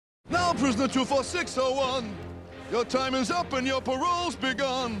Now, prisoner 24601, your time is up and your parole's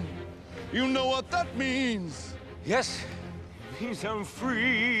begun. You know what that means? Yes, it means I'm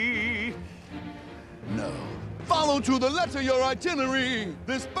free. No. Follow to the letter your itinerary.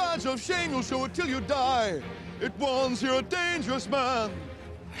 This badge of shame you'll show it till you die. It warns you're a dangerous man.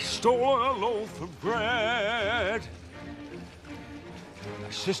 I stole a loaf of bread. My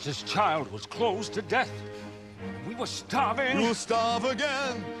sister's child was close to death. We were starving. You'll starve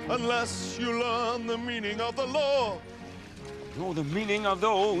again unless you learn the meaning of the law. Know the meaning of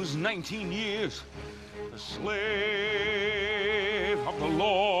those 19 years. A slave of the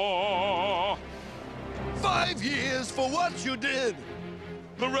law. 5 years for what you did.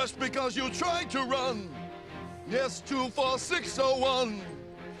 The rest because you tried to run. Yes, 24601.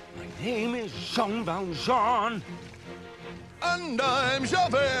 My name is Jean Valjean. And I'm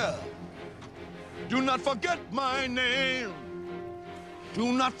Javert. Do not forget my name.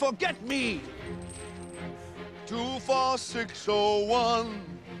 Do not forget me. 24601.